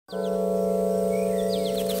It's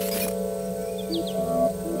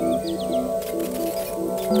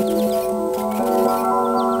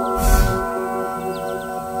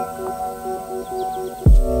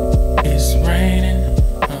raining,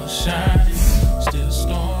 shining, still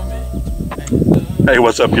storming. Hey,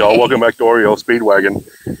 what's up, y'all? Welcome back to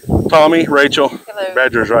OreoSpeedwagon. Tommy, Rachel, hello.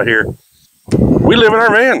 Badger's right here. We live in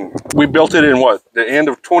our van. We built it in what? The end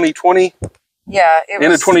of 2020? Yeah, it was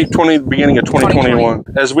end of 2020, beginning of 2021.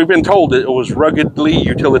 As we've been told, it was ruggedly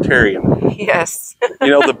utilitarian. Yes. You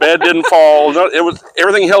know, the bed didn't fall. It was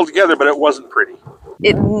everything held together, but it wasn't pretty.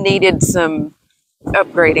 It needed some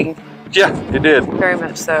upgrading. Yeah, it did. Very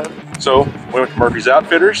much so. So we went to Murphy's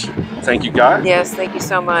Outfitters. Thank you, Guy. Yes, thank you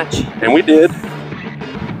so much. And we did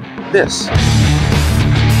this.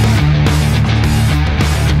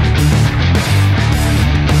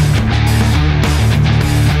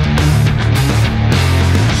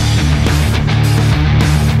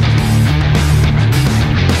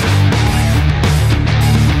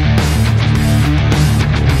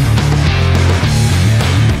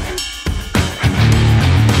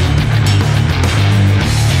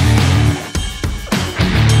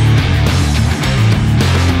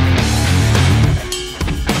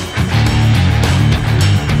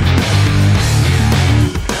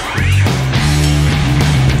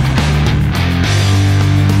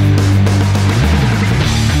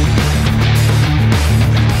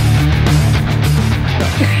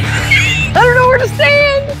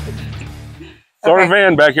 So our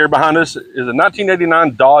van back here behind us is a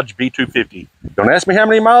 1989 Dodge B250. Don't ask me how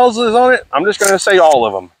many miles is on it. I'm just going to say all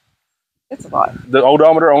of them. It's a lot. The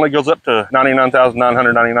odometer only goes up to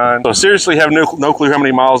 99,999. So seriously have no clue how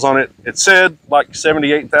many miles on it. It said like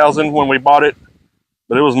 78,000 when we bought it,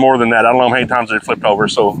 but it was more than that. I don't know how many times it flipped over.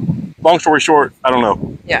 So long story short, I don't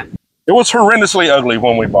know. Yeah. It was horrendously ugly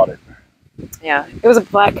when we bought it. Yeah. It was a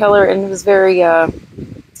black color and it was very,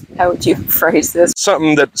 how would you phrase this?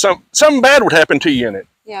 Something bad would happen to you in it.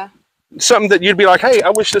 Yeah. Something that you'd be like, hey, I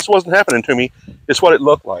wish this wasn't happening to me. It's what it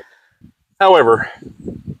looked like. However,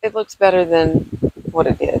 it looks better than what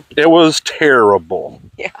it did. it was terrible.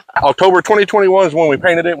 Yeah. October 2021 is when we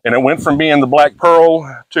painted it, and it went from being the black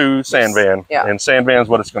pearl to sand van. Yeah. And sand van's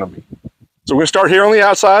what it's going to be. So we're going to start here on the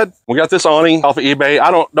outside. We got this awning off of eBay.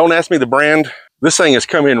 Don't ask me the brand. This thing has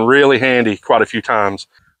come in really handy quite a few times.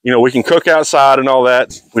 You know, we can cook outside and all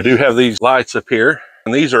that. We do have these lights up here,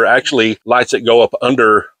 and these are actually lights that go up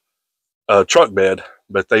under a truck bed,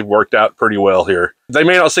 but they've worked out pretty well here. They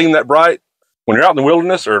may not seem that bright. When you're out in the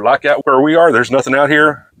wilderness or like out where we are, there's nothing out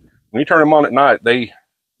here. When you turn them on at night, they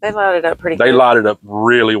light it up pretty good. They light it up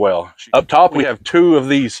really well. Up top, we have two of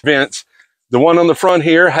these vents. The one on the front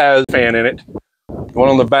here has a fan in it. The one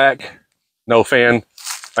on the back, no fan.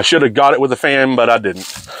 I should have got it with a fan, but I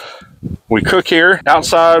didn't. We cook here,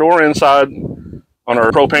 outside or inside, on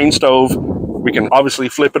our propane stove. We can obviously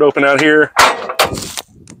flip it open out here,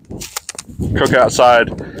 cook outside,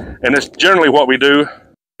 and it's generally what we do.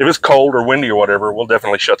 If it's cold or windy or whatever, we'll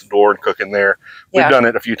definitely shut the door and cook in there. Yeah. We've done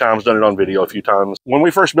it a few times, done it on video a few times. When we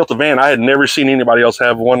first built the van, I had never seen anybody else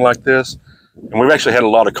have one like this. And we've actually had a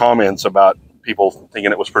lot of comments about people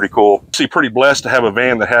thinking it was pretty cool. See, pretty blessed to have a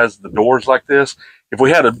van that has the doors like this. If we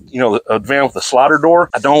had a van with a slider door,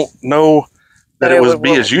 I don't know that it would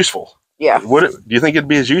be as useful. Yeah. Would it? Do you think it'd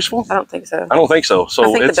be as useful? I don't think so. I don't think so. So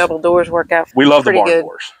I think the double doors work out. We love the barn good.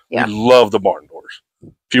 doors. Yeah. We love the barn doors.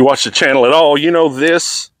 If you watch the channel at all, you know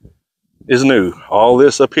this is new. All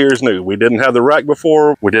this up here is new. We didn't have the rack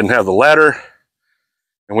before. We didn't have the ladder.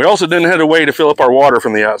 And we also didn't have a way to fill up our water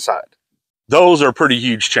from the outside. Those are pretty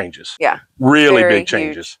huge changes. Yeah. Really big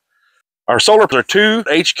changes. Huge. Our solar are two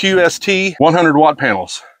HQST 100-watt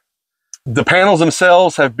panels. The panels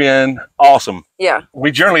themselves have been awesome. Yeah.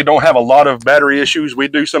 We generally don't have a lot of battery issues. We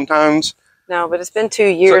do sometimes. No, but it's been 2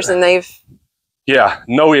 years and they've... Yeah,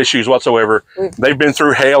 no issues whatsoever. They've been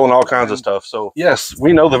through hail and all kinds of stuff. So yes,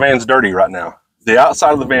 we know the van's dirty right now. The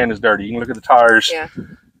outside of the van is dirty. You can look at the tires. Yeah.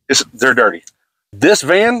 They're dirty. This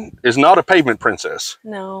van is not a pavement princess.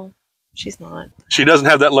 No, she's not. She doesn't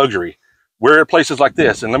have that luxury. We're at places like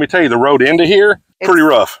this. And let me tell you, the road into here, pretty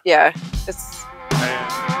rough. Yeah. It's...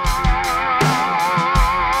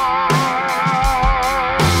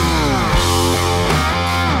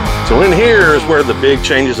 So in here is where the big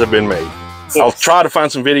changes have been made. Yes. I'll try to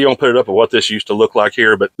find some video and put it up of what this used to look like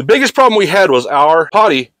here. But the biggest problem we had was our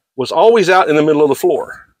potty was always out in the middle of the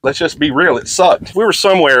floor. Let's just be real, it sucked. We were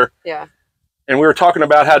somewhere and we were talking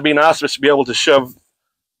about how it'd be nice just to be able to shove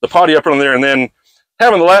the potty up on there, and then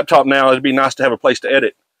having the laptop now, it'd be nice to have a place to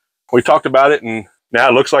edit. We talked about it and now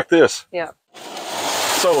it looks like this. Yeah.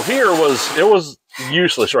 So here it was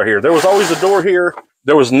useless right here. There was always a door here.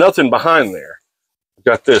 there was nothing behind there. We've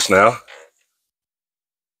got this now.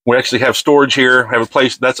 We actually have storage here. Have a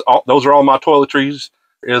place. Those are all my toiletries.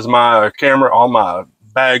 Is my camera, all my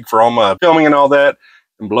bag for all my filming and all that.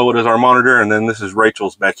 And below it is our monitor. And then this is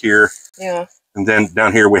Rachel's back here. Yeah. And then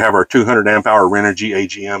down here we have our 200 amp hour Renogy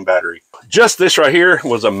AGM battery. Just this right here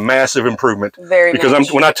was a massive improvement. Very because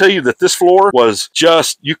much. when I tell you that this floor was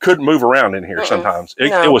just, you couldn't move around in here sometimes.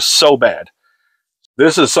 It was so bad.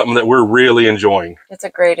 This is something that we're really enjoying. It's a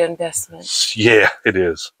great investment. Yeah, it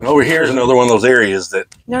is. And over here is another one of those areas that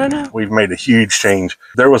we've made a huge change.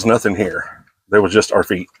 There was nothing here. There was just our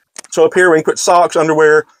feet. So up here we can put socks,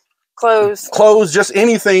 underwear, clothes, just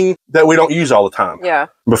anything that we don't use all the time. Yeah.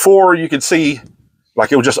 Before you could see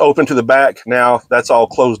like it was just open to the back. Now that's all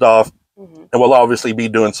closed off. And we'll obviously be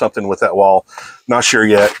doing something with that wall. Not sure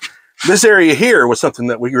yet. This area here was something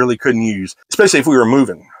that we really couldn't use, especially if we were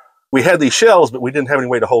moving. We had these shelves, but we didn't have any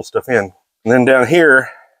way to hold stuff in. And then down here,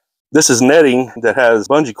 this is netting that has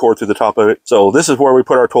bungee cord through the top of it. So this is where we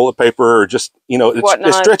put our toilet paper or just, you know, it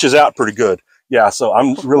stretches out pretty good. Yeah, so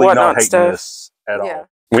I'm really not hating this at all.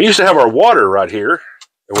 We used to have our water right here.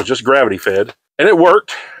 It was just gravity fed, and it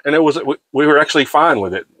worked. And it was we were actually fine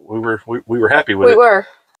with it. We were happy with it.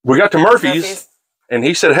 We got to Murphy's, and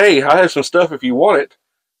he said, "Hey, I have some stuff if you want it."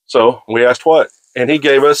 So we asked what, and he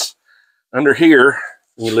gave us under here.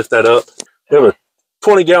 You lift that up. We have a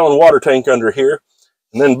 20-gallon water tank under here,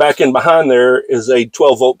 and then back in behind there is a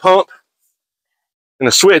 12-volt pump and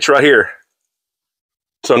a switch right here.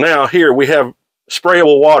 So now here we have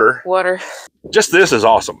sprayable water. Just this is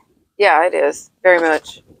awesome. Yeah, it is very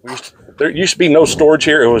much. There used to be no storage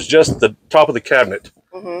here. It was just the top of the cabinet.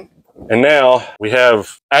 And now we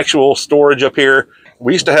have actual storage up here.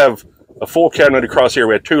 We used to have a full cabinet across here.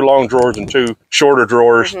 We had 2 long drawers and 2 shorter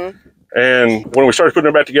drawers. And when we started putting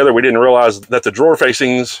them back together, we didn't realize that the drawer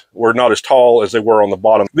facings were not as tall as they were on the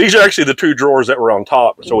bottom. These are actually the 2 drawers that were on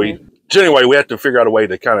top. So anyway, we had to figure out a way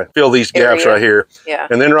to kind of fill these gaps right here. Yeah.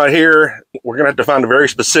 And then right here, we're going to have to find a very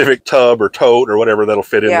specific tub or tote or whatever that'll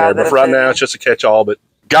fit in there. But for right now, it's just a catch-all. But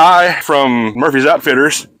Guy from Murphy's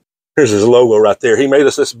Outfitters, here's his logo right there. He made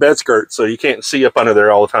us this bed skirt so you can't see up under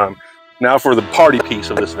there all the time. Now for the party piece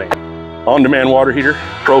of this van. On-demand water heater,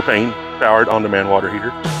 propane-powered on-demand water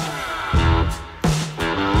heater.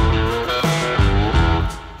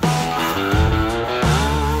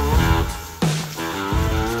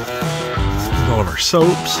 All of our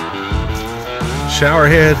soaps, shower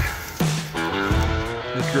head.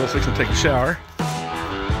 This girl's fixing to take a shower.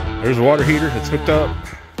 There's a water heater that's hooked up.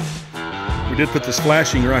 We did put this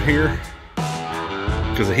flashing right here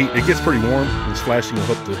because the heat, it gets pretty warm. This flashing will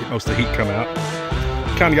help most of the heat come out.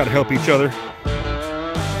 Kind of got to help each other.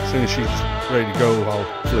 As soon as she's ready to go, I'll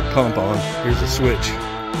flip pump on. Here's the switch.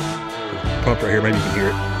 Pump right here, maybe you can hear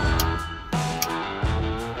it.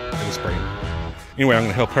 And it's spraying. Anyway, I'm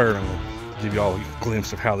going to help her. I'm going to give you all a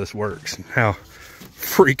glimpse of how this works and how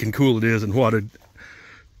freaking cool it is and what it...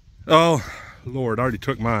 Oh, Lord, I already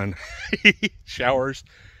took mine. Showers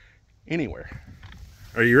anywhere.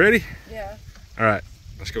 Are you ready? Yeah. All right,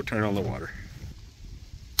 let's go turn on the water.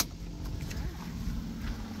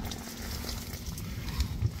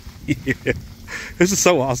 Yeah, this is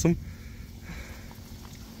so awesome.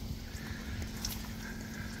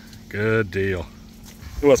 Good deal.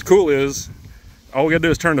 What's cool is all we gotta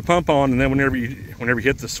do is turn the pump on, and then whenever you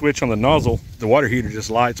hit the switch on the nozzle, the water heater just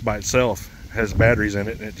lights by itself. It has batteries in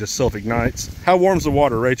it, and it just self-ignites. How warm's the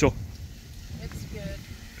water, Rachel? It's good.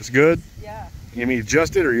 It's good? Yeah. You mean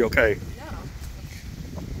adjust it, or are you okay? No.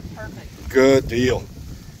 Perfect. Good deal.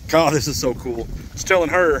 God, this is so cool. I was telling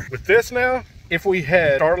her, with this now, if we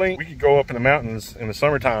had Starlink, we could go up in the mountains in the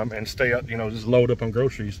summertime and stay up, you know, just load up on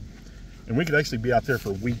groceries. And we could actually be out there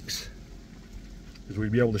for weeks. Because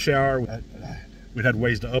we'd be able to shower. We'd have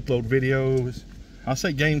ways to upload videos. I'll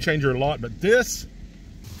say game changer a lot, but this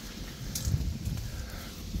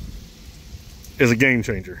is a game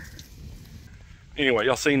changer. Anyway,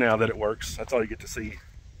 y'all see now that it works. That's all you get to see.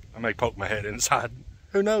 I may poke my head inside.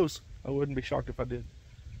 Who knows? I wouldn't be shocked if I did.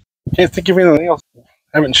 Can't think of anything else.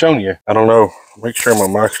 I haven't shown you. I don't know. Make sure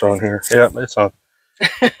my mic's on here. Yeah, it's on.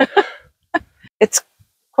 It's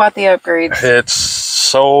quite the upgrade. It's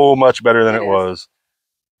so much better than it was.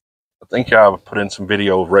 I think I've put in some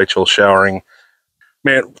video of Rachel showering.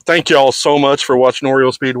 Man, thank y'all so much for watching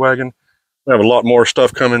OreoSpeedwagon. We have a lot more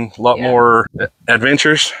stuff coming, a lot more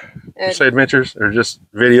adventures. You say adventures, or just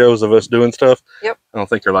videos of us doing stuff? Yep. I don't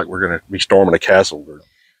think they're like we're going to be storming a castle or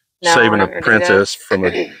saving a princess from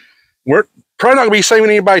a... We're probably not going to be saving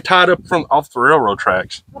anybody tied up from off the railroad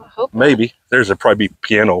tracks. Well, I hope maybe. There's probably be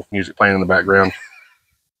piano music playing in the background.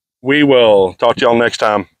 We will talk to y'all next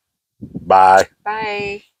time. Bye.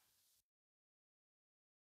 Bye.